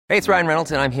Hey, it's Ryan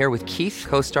Reynolds, and I'm here with Keith,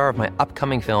 co-star of my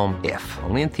upcoming film, If,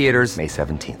 only in theaters May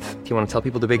 17th. Do you want to tell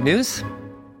people the big news?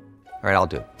 All right, I'll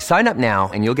do it. Sign up now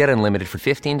and you'll get unlimited for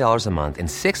 $15 a month and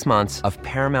 6 months of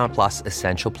Paramount Plus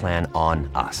Essential Plan on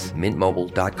us.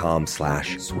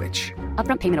 MintMobile.com/switch.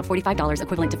 Upfront payment of $45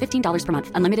 equivalent to $15 per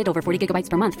month. Unlimited over 40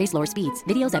 gigabytes per month. Face lower speeds.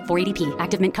 Videos at 480p.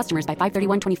 Active Mint customers by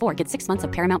 531.24 get 6 months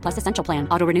of Paramount Plus Essential Plan.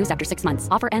 Auto renews after 6 months.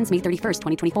 Offer ends May 31st,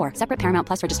 2024. Separate Paramount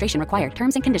Plus registration required.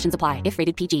 Terms and conditions apply if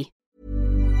rated PG.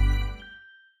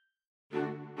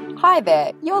 Hi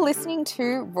there, you're listening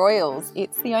to Royals.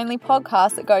 It's the only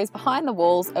podcast that goes behind the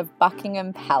walls of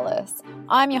Buckingham Palace.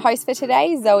 I'm your host for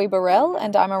today, Zoe Burrell,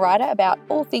 and I'm a writer about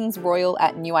all things royal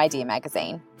at New Idea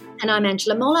magazine. And I'm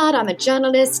Angela Mollard. I'm a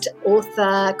journalist,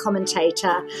 author,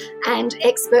 commentator, and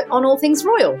expert on all things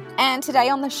royal. And today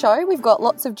on the show, we've got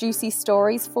lots of juicy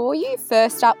stories for you.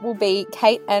 First up will be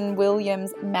Kate and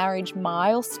William's marriage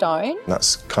milestone.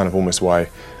 That's kind of almost why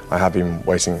I have been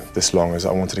waiting this long, as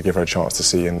I wanted to give her a chance to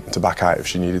see and to back out if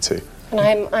she needed to.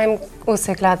 And I'm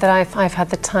also glad that I've had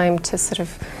the time to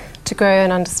to grow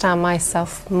and understand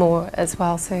myself more as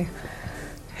well. So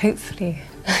hopefully,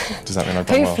 does that mean I've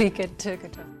done hopefully well? good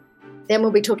job. Then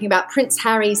we'll be talking about Prince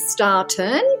Harry's star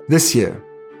turn. This year,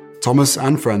 Thomas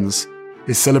and Friends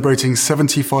is celebrating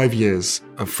 75 years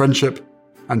of friendship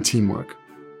and teamwork.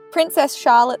 Princess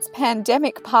Charlotte's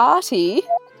pandemic party.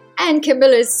 And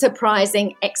Camilla's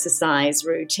surprising exercise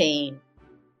routine.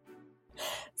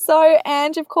 So,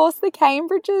 and of course, the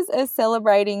Cambridges are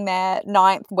celebrating their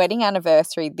 9th wedding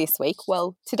anniversary this week.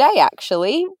 Well, today,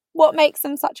 actually. What makes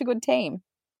them such a good team?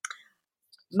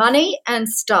 Money and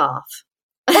staff.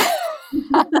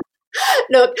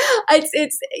 Look,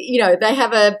 it's they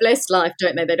have a blessed life,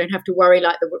 don't they? They don't have to worry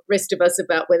like the rest of us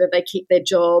about whether they keep their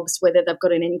jobs, whether they've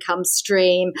got an income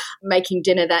stream, making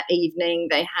dinner that evening.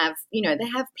 They have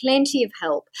plenty of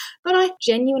help. But I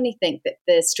genuinely think that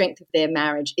the strength of their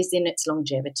marriage is in its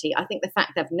longevity. I think the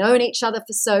fact they've known each other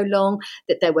for so long,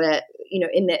 that they were,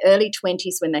 in their early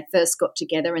 20s when they first got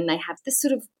together, and they have this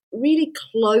sort of really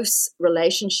close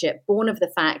relationship born of the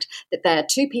fact that they are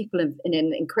two people in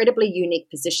an incredibly unique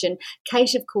position.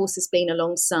 Kate, of course, has been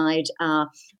alongside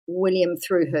William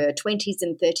through her 20s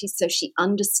and 30s, so she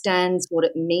understands what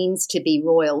it means to be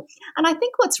royal. And I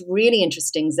think what's really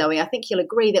interesting, Zoe, I think you'll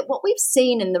agree that what we've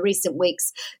seen in the recent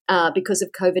weeks because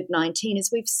of COVID-19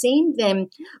 is we've seen them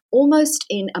almost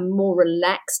in a more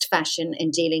relaxed fashion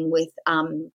in dealing with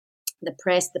the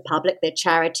press, the public, their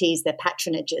charities, their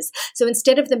patronages. So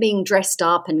instead of them being dressed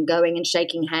up and going and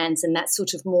shaking hands and that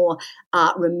sort of more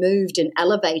removed and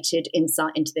elevated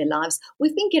insight into their lives,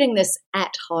 we've been getting this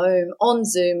at home, on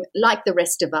Zoom, like the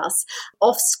rest of us,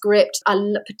 off script.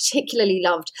 I particularly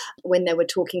loved when they were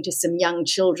talking to some young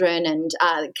children, and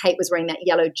Kate was wearing that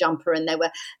yellow jumper, and they were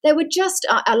just,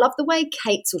 I love the way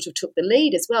Kate sort of took the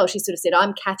lead as well. She sort of said,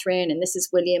 I'm Catherine and this is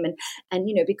William. And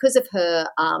because of her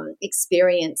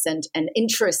experience and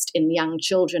interest in young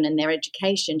children and their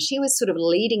education, she was sort of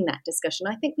leading that discussion.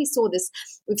 I think we've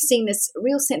seen this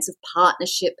real sense of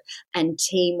partnership and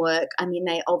teamwork. I mean,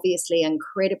 they obviously are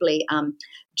incredibly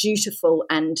dutiful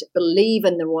and believe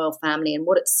in the royal family and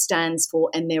what it stands for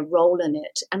and their role in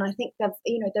it. And I think they've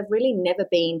really never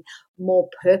been more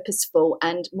purposeful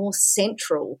and more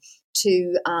central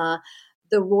to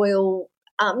the royal.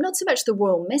 Not so much the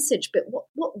royal message, but what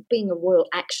being a royal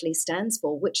actually stands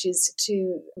for, which is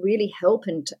to really help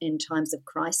in times of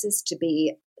crisis, to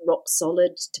be rock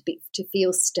solid, to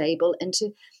feel stable, and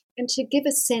to give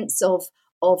a sense of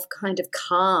kind of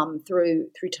calm through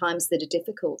times that are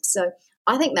difficult. So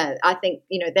I think they're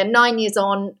 9 years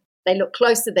on. They look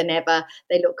closer than ever.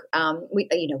 They look. We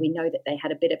know that they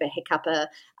had a bit of a hiccup a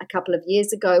couple of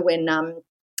years ago when.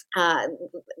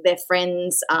 Their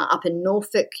friends up in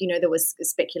Norfolk, there was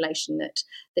speculation that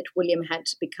William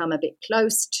had become a bit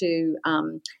close to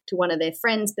one of their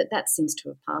friends, but that seems to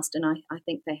have passed. And I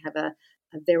think they have a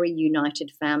very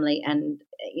united family and,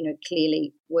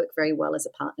 clearly work very well as a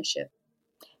partnership.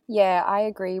 Yeah, I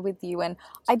agree with you. And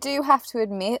I do have to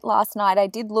admit, last night I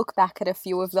did look back at a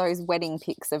few of those wedding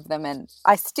pics of them, and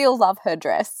I still love her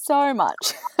dress so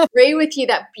much. Agree with you.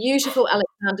 That beautiful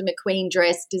Alexander McQueen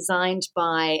dress designed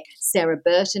by Sarah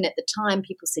Burton. At the time,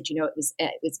 people said,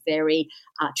 it was very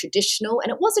traditional,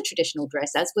 and it was a traditional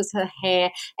dress, as was her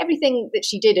hair, everything that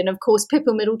she did. And of course,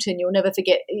 Pippa Middleton, you'll never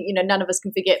forget, none of us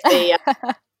can forget the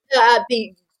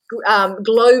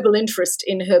global interest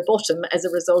in her bottom as a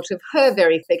result of her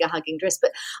very figure-hugging dress.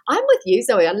 But I'm with you,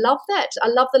 Zoe. I love that. I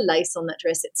love the lace on that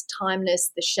dress. It's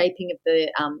timeless, the shaping of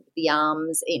the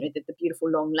arms, the beautiful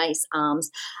long lace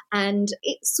arms. And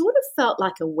it sort of felt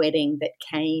like a wedding that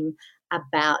came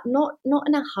about, not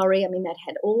in a hurry. I mean, they'd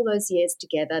had all those years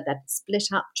together, they'd split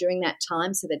up during that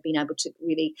time, so they'd been able to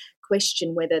really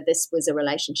question whether this was a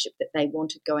relationship that they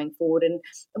wanted going forward. And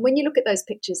when you look at those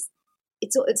pictures,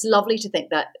 it's lovely to think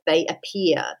that they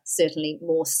appear certainly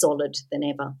more solid than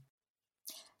ever.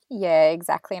 Yeah,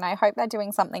 exactly. And I hope they're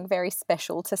doing something very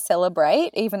special to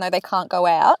celebrate, even though they can't go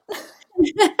out.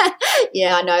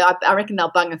 Yeah, I know. I reckon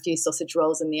they'll bung a few sausage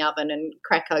rolls in the oven and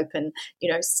crack open,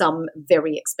 some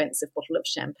very expensive bottle of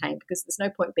champagne, because there's no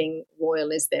point being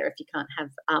royal, is there, if you can't have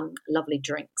lovely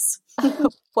drinks.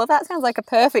 Well, that sounds like a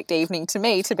perfect evening to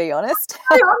me, to be honest.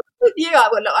 I'm with you.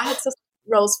 I had sausage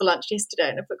rolls for lunch yesterday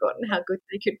and I've forgotten how good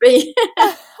they could be.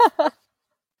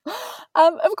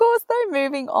 Of course, though,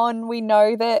 moving on, we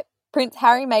know that Prince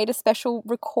Harry made a special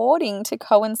recording to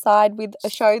coincide with a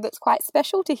show that's quite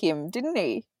special to him, didn't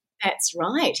he? That's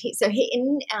right.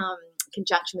 In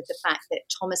conjunction with the fact that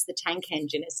Thomas the Tank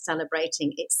Engine is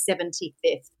celebrating its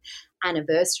 75th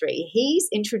anniversary, he's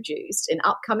introduced an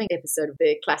upcoming episode of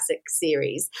the classic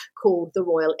series called The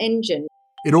Royal Engine.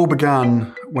 It all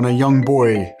began when a young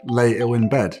boy lay ill in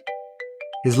bed.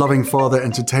 His loving father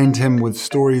entertained him with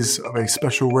stories of a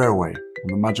special railway on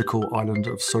the magical island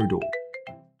of Sodor.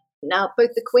 Now, both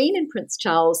the Queen and Prince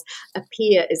Charles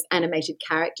appear as animated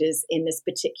characters in this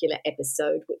particular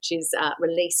episode, which is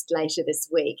released later this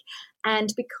week.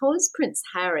 And because Prince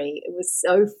Harry was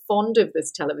so fond of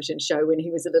this television show when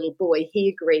he was a little boy, he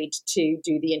agreed to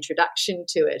do the introduction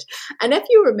to it. And if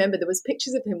you remember, there was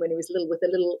pictures of him when he was little with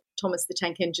a little Thomas the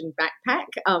Tank Engine backpack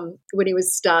when he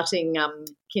was starting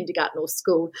kindergarten or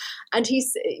school. And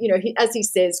as he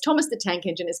says, Thomas the Tank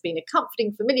Engine has been a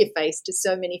comforting, familiar face to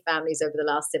so many families over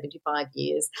the last 75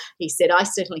 years. He said, I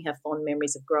certainly have fond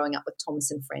memories of growing up with Thomas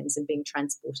and friends and being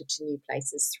transported to new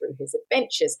places through his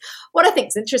adventures. What I think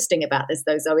is interesting about this,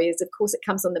 though, Zoe, is, of course, it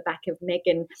comes on the back of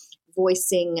Meghan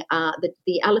voicing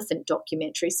the elephant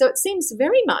documentary. So it seems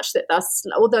very much that thus,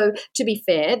 although to be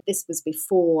fair, this was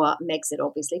before Megxit,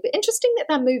 obviously, but interesting that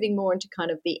they're moving more into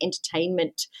kind of the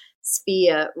entertainment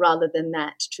sphere rather than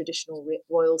that traditional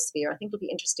royal sphere. I think it'll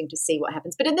be interesting to see what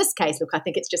happens. But in this case, look, I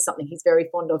think it's just something he's very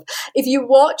fond of. If you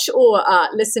watch or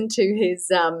listen to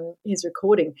his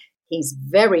recording, he's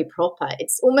very proper.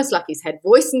 It's almost like he's had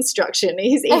voice instruction.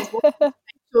 He's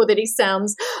sure that he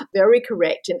sounds very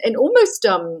correct and almost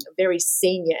very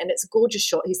senior, and it's a gorgeous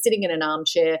shot. He's sitting in an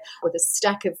armchair with a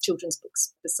stack of children's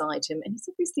books beside him, and he's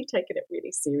obviously taken it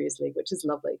really seriously, which is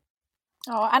lovely.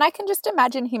 Oh, and I can just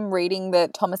imagine him reading the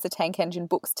Thomas the Tank Engine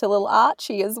books to little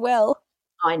Archie as well.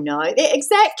 I know,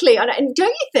 exactly. And don't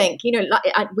you think,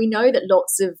 we know that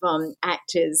lots of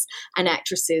actors and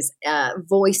actresses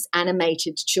voice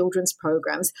animated children's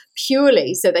programs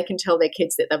purely so they can tell their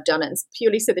kids that they've done it, and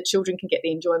purely so the children can get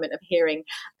the enjoyment of hearing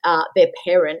their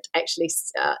parent actually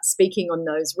speaking on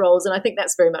those roles. And I think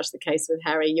that's very much the case with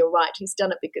Harry. You're right. He's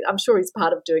done it because I'm sure he's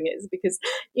part of doing it is because,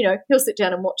 he'll sit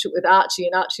down and watch it with Archie,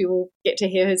 and Archie will get to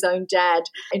hear his own dad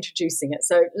introducing it.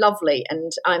 So lovely.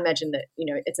 And I imagine that,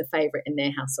 it's a favourite in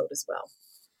their household as well.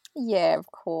 Yeah, of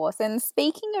course. And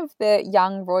speaking of the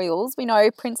young royals, we know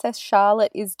Princess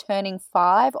Charlotte is turning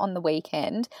 5 on the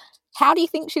weekend. How do you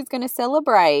think she's going to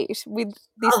celebrate with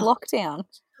this lockdown?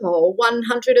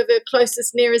 100 of her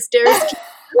closest, nearest, dearest.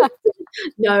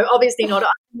 No, obviously not. I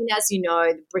mean, as you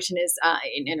know, Britain is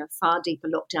in a far deeper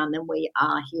lockdown than we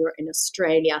are here in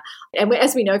Australia. And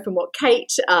as we know from what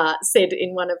Kate said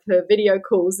in one of her video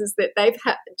calls, is that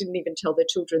didn't even tell their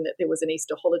children that there was an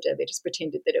Easter holiday. They just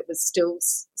pretended that it was still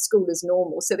school as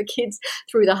normal. So the kids,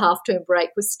 through the half-term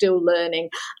break, were still learning.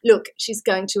 Look, she's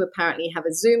going to apparently have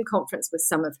a Zoom conference with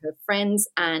some of her friends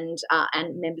and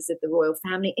members of the royal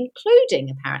family, including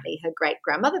apparently her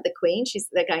great-grandmother, the Queen.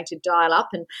 They're going to dial up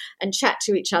and chat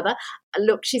to each other.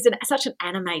 Look, she's such an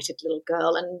animated little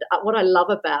girl, and what I love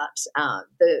about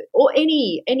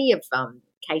any of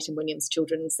Kate and William's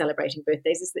children celebrating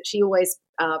birthdays is that she always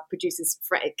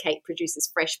Kate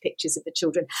produces fresh pictures of the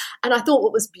children. And I thought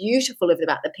what was beautiful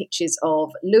about the pictures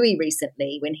of Louis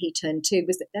recently when he turned 2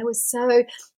 was that they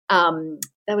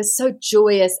were so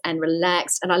joyous and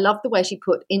relaxed, and I love the way she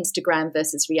put Instagram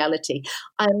versus reality.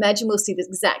 I imagine we'll see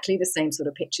exactly the same sort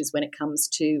of pictures when it comes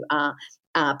to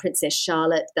Princess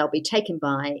Charlotte. They'll be taken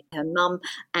by her mum,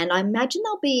 and I imagine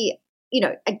they'll be,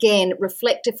 again,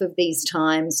 reflective of these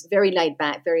times, very laid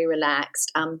back, very relaxed,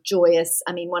 joyous.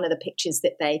 I mean, one of the pictures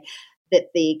that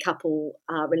the couple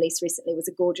released recently was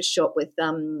a gorgeous shot with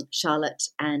Charlotte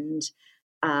and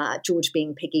George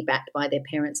being piggybacked by their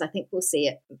parents. I think we'll see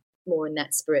it more in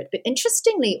that spirit. But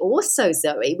interestingly also,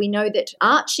 Zoe, we know that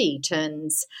Archie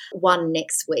turns 1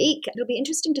 next week. It'll be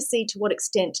interesting to see to what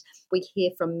extent we hear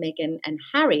from Meghan and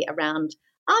Harry around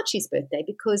Archie's birthday,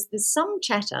 because there's some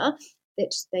chatter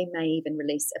that they may even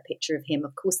release a picture of him.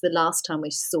 Of course, the last time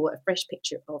we saw a fresh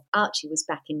picture of Archie was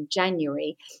back in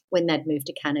January when they'd moved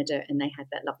to Canada, and they had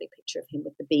that lovely picture of him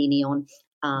with the beanie on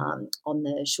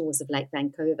the shores of Lake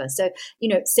Vancouver. So,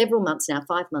 several months now,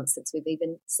 5 months since we've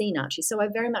even seen Archie. So I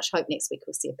very much hope next week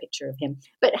we'll see a picture of him.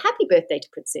 But happy birthday to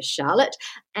Princess Charlotte,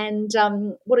 and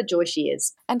what a joy she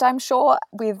is. And I'm sure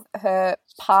with her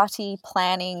party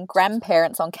planning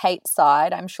grandparents on Kate's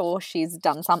side, I'm sure she's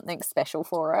done something special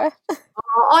for her.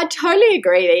 I totally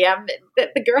agree.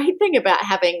 The great thing about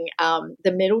having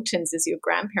the Middletons as your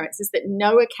grandparents is that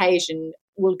no occasion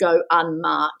will go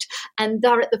unmarked, and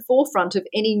they're at the forefront of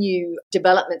any new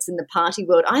developments in the party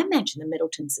world. I imagine the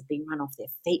Middletons have been run off their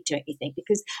feet, don't you think?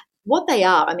 Because what they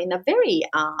are, I mean, they're very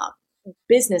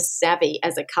business savvy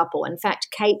as a couple. In fact,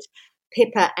 Kate,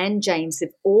 Pippa and James have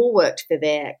all worked for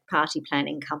their party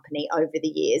planning company over the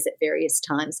years at various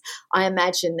times. I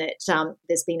imagine that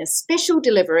there's been a special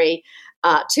delivery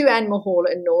to Animal Hall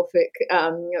in Norfolk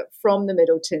from the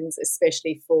Middletons,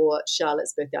 especially for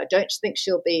Charlotte's birthday. I don't think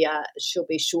she'll be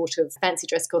short of fancy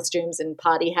dress costumes and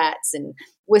party hats and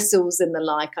whistles and the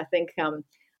like. I think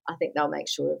they'll make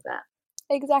sure of that.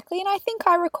 Exactly, and I think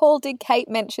I recall, did Kate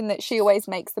mention that she always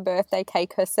makes the birthday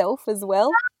cake herself as well?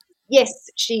 Yes,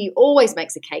 she always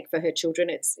makes a cake for her children.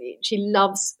 She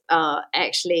loves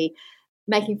actually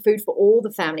making food for all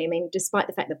the family. I mean, despite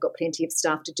the fact they've got plenty of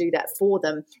staff to do that for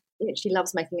them, she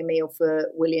loves making a meal for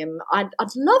William. I'd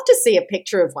love to see a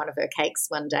picture of one of her cakes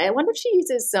one day. I wonder if she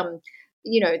uses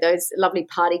those lovely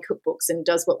party cookbooks and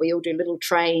does what we all do, little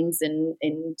trains and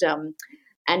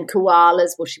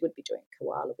koalas. Well, she would be doing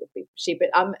koala, would be she? But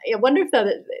I wonder if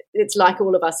it's like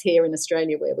all of us here in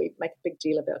Australia, where we make a big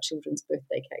deal of our children's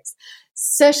birthday cakes.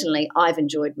 Certainly, I've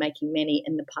enjoyed making many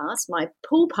in the past. My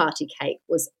pool party cake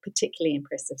was particularly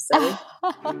impressive. So.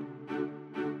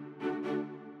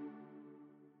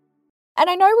 And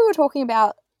I know we were talking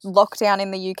about lockdown in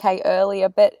the UK earlier,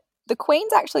 but the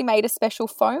Queen's actually made a special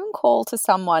phone call to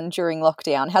someone during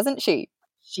lockdown, hasn't she?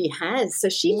 She has. So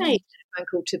she made a phone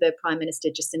call to the Prime Minister,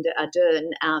 Jacinda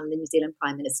Ardern, the New Zealand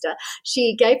Prime Minister.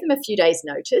 She gave them a few days'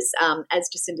 notice. As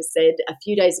Jacinda said, a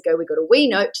few days ago we got a wee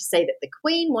note to say that the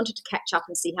Queen wanted to catch up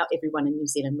and see how everyone in New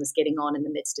Zealand was getting on in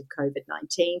the midst of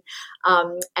COVID-19.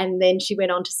 And then she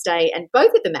went on to say, and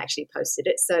both of them actually posted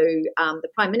it. So the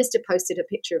Prime Minister posted a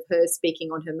picture of her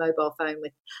speaking on her mobile phone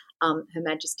with Her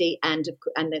Majesty, and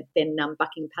then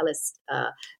Buckingham Palace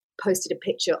posted a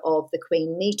picture of the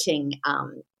Queen meeting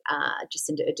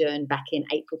Jacinda Ardern back in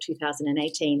April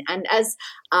 2018. And as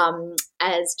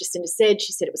Jacinda said,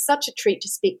 she said it was such a treat to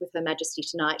speak with Her Majesty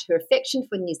tonight. Her affection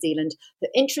for New Zealand, her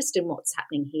interest in what's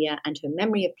happening here, and her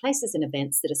memory of places and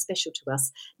events that are special to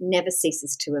us never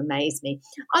ceases to amaze me.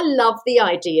 I love the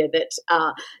idea that,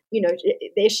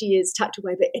 there she is tucked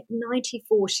away, but at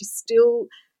 94, she's still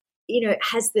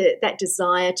has that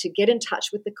desire to get in touch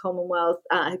with the Commonwealth,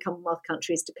 her Commonwealth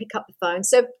countries, to pick up the phone.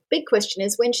 So big question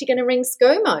is, when's she going to ring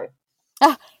ScoMo?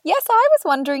 Yes, I was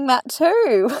wondering that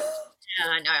too.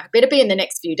 I know. Better be in the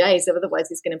next few days, otherwise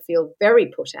he's going to feel very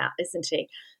put out, isn't he?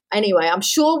 Anyway, I'm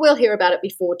sure we'll hear about it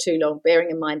before too long, bearing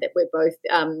in mind that we're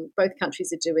both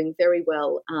countries are doing very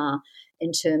well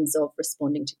in terms of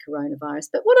responding to coronavirus.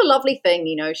 But what a lovely thing,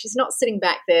 she's not sitting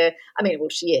back there. I mean, well,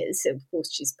 she is. Of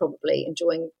course, she's probably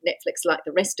enjoying Netflix like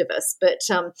the rest of us. But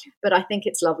I think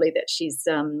it's lovely that she's,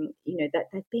 that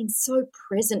they've been so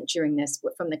present during this,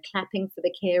 from the clapping for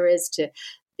the carers to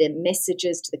their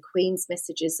messages, to the Queen's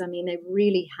messages. I mean, they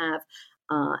really have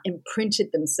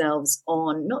imprinted themselves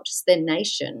on not just their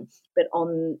nation, but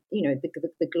on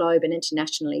the globe and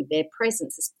internationally. Their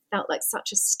presence has felt like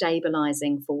such a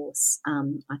stabilising force,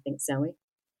 I think, Zoe.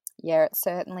 Yeah, it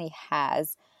certainly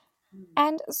has.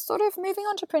 And sort of moving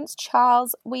on to Prince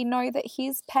Charles, we know that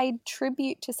he's paid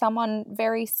tribute to someone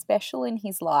very special in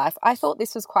his life. I thought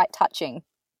this was quite touching.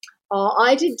 Oh,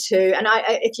 I did too. And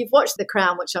if you've watched The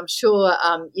Crown, which I'm sure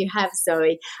you have,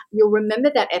 Zoe, you'll remember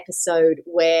that episode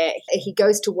where he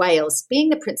goes to Wales, being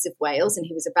the Prince of Wales, and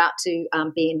he was about to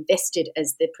be invested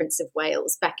as the Prince of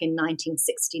Wales back in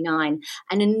 1969.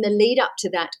 And in the lead up to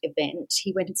that event,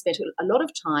 he went and spent a lot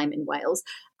of time in Wales,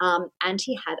 and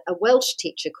he had a Welsh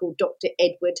teacher called Dr.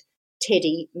 Edward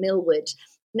Teddy Millward.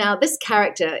 Now, this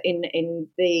character in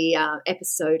the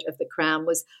episode of The Crown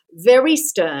was very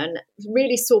stern,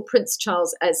 really saw Prince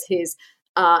Charles as his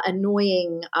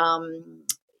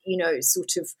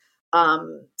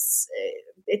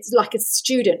it's like a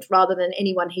student rather than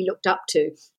anyone he looked up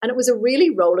to. And it was a really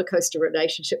roller coaster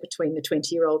relationship between the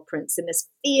 20-year-old prince and this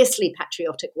fiercely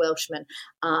patriotic Welshman.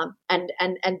 And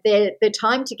their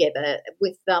time together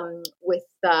with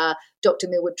Dr.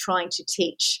 Millward trying to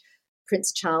teach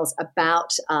Prince Charles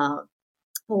about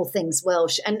all things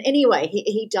Welsh. And anyway,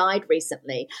 he died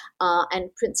recently,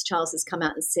 and Prince Charles has come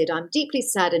out and said, "I'm deeply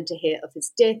saddened to hear of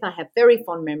his death. I have very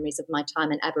fond memories of my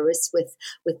time in Aberystwyth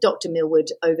with Dr. Millward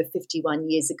over 51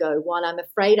 years ago. While I'm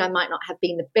afraid I might not have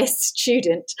been the best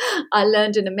student, I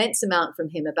learned an immense amount from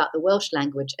him about the Welsh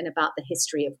language and about the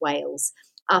history of Wales.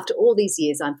 After all these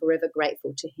years, I'm forever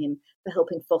grateful to him for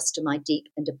helping foster my deep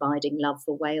and abiding love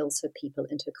for Wales, her people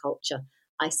and her culture.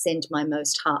 I send my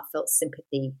most heartfelt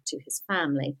sympathy to his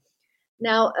family."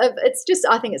 Now, it's just,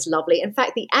 I think it's lovely. In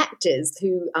fact, the actors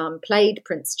who played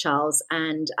Prince Charles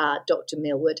and Dr.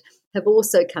 Millward have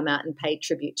also come out and paid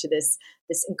tribute to this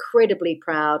incredibly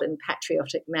proud and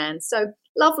patriotic man. So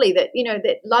lovely that,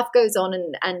 that life goes on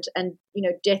and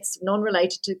deaths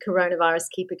non-related to coronavirus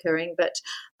keep occurring. But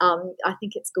I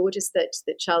think it's gorgeous that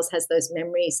Charles has those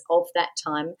memories of that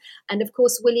time. And of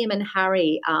course, William and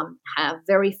Harry are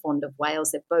very fond of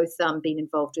Wales. They've both been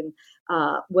involved in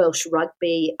Welsh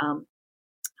rugby.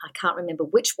 I can't remember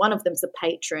which one of them's the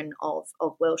patron of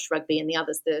Welsh rugby and the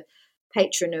other's the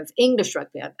patron of English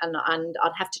rugby, and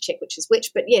I'd have to check which is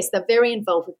which. But yes, they're very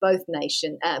involved with both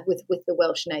nation, with the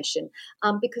Welsh nation,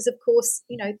 because of course,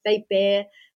 they bear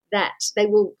that they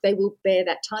will bear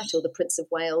that title, the Prince of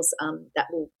Wales. That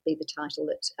will be the title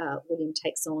that William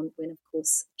takes on when, of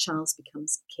course, Charles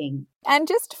becomes king. And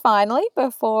just finally,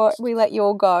 before we let you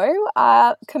all go,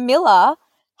 Camilla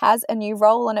has a new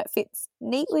role and it fits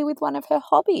neatly with one of her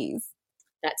hobbies.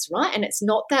 That's right, and it's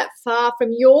not that far from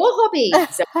your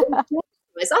hobbies. I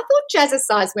thought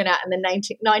jazzercise went out in the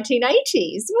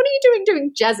 1980s. What are you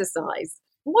doing jazzercise?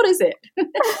 What is it?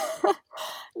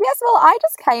 Yes, well, I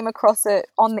just came across it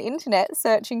on the internet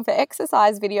searching for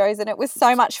exercise videos, and it was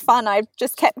so much fun. I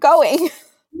just kept going.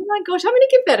 Oh my gosh, I'm going to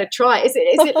give that a try. Is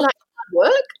it like hard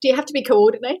work? Do you have to be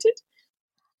coordinated?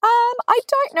 I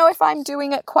don't know if I'm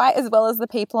doing it quite as well as the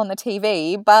people on the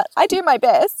TV, but I do my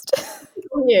best.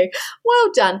 On you.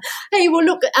 Well done. Hey, well,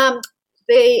 look,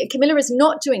 Camilla is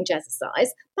not doing jazzercise,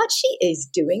 but she is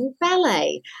doing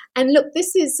ballet. And look,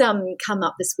 this has come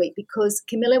up this week because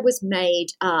Camilla was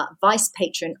made vice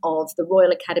patron of the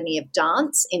Royal Academy of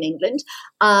Dance in England.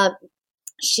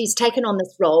 She's taken on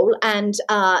this role, and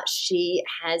she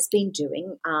has been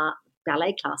doing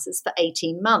ballet classes for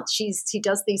 18 months. She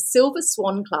does these Silver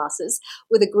Swan classes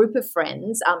with a group of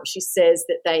friends. She says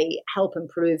that they help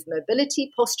improve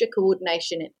mobility, posture,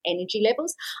 coordination, and energy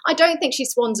levels. I don't think she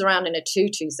swans around in a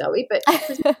tutu, Zoe, but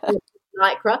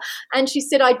lycra. And she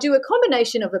said, I do a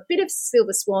combination of a bit of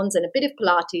Silver Swans and a bit of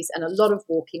Pilates and a lot of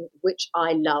walking, which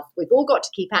I love. We've all got to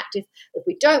keep active. If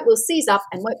we don't, we'll seize up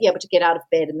and won't be able to get out of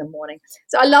bed in the morning.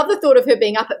 So I love the thought of her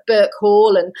being up at Burke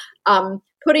Hall and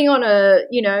putting on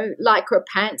lycra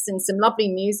pants and some lovely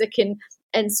music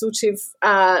and sort of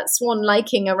swan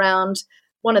laking around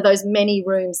one of those many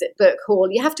rooms at Burke Hall.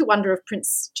 You have to wonder if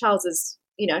Prince Charles is,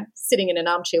 sitting in an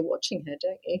armchair watching her,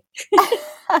 don't you?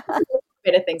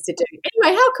 Better things to do.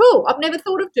 Anyway, how cool. I've never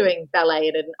thought of doing ballet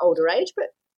at an older age, but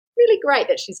really great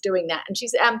that she's doing that. And she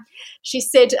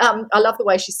said, I love the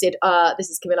way she said, this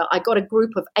is Camilla, I got a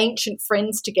group of ancient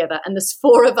friends together and there's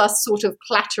 4 of us sort of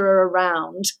clatter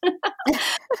around.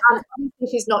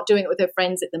 She's not doing it with her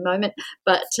friends at the moment,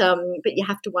 but you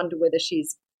have to wonder whether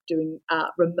she's doing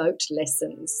remote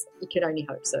lessons. You can only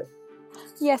hope so.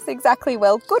 Yes, exactly.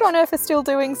 Well, good on her for still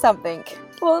doing something.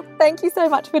 Well, thank you so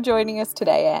much for joining us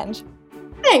today, Ange.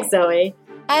 Thanks, Zoe.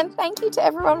 And thank you to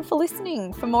everyone for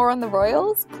listening. For more on the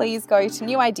Royals, please go to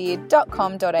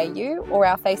newidea.com.au or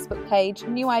our Facebook page,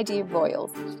 New Idea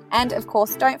Royals. And of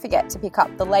course, don't forget to pick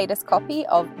up the latest copy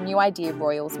of New Idea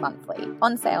Royals Monthly,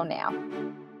 on sale now.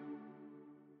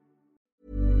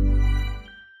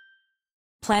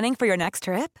 Planning for your next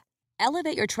trip?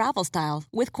 Elevate your travel style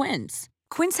with Quince.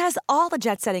 Quince has all the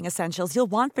jet-setting essentials you'll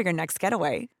want for your next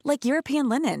getaway, like European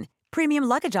linen, premium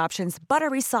luggage options,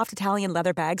 buttery soft Italian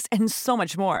leather bags, and so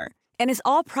much more. And is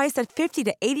all priced at 50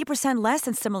 to 80% less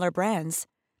than similar brands.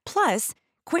 Plus,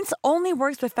 Quince only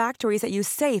works with factories that use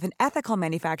safe and ethical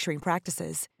manufacturing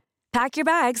practices. Pack your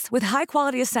bags with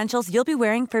high-quality essentials you'll be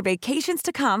wearing for vacations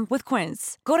to come with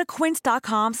Quince. Go to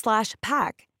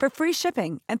quince.com/pack for free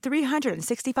shipping and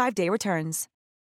 365-day returns.